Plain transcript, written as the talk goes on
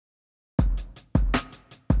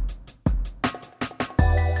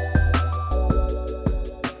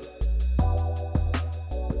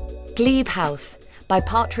Glebe House by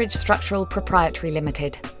Partridge Structural Proprietary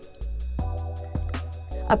Limited.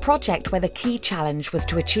 A project where the key challenge was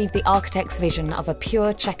to achieve the architect's vision of a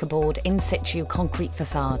pure checkerboard in situ concrete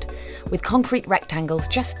facade, with concrete rectangles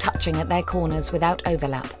just touching at their corners without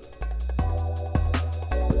overlap.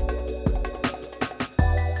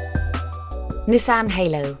 Nissan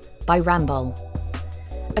Halo by Ramboll.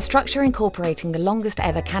 A structure incorporating the longest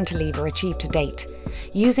ever cantilever achieved to date,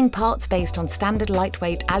 using parts based on standard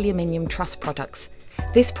lightweight aluminium truss products.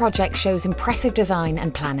 This project shows impressive design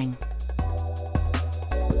and planning.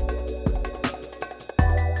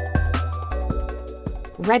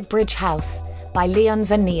 Redbridge House by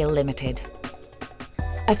Leons O'Neill Limited.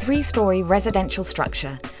 A 3-storey residential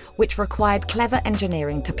structure which required clever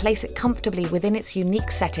engineering to place it comfortably within its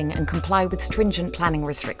unique setting and comply with stringent planning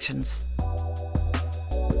restrictions.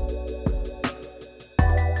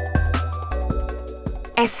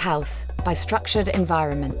 S House by Structured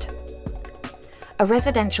Environment. A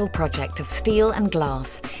residential project of steel and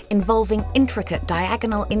glass involving intricate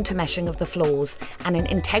diagonal intermeshing of the floors and an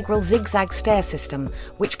integral zigzag stair system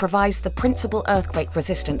which provides the principal earthquake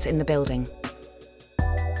resistance in the building.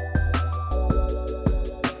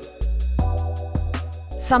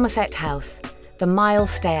 Somerset House, The Mile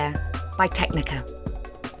Stair by Technica.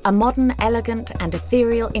 A modern, elegant and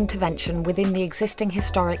ethereal intervention within the existing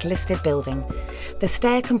historic listed building. The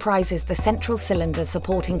stair comprises the central cylinder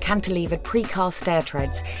supporting cantilevered precast stair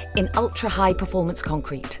treads in ultra-high performance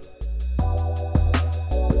concrete.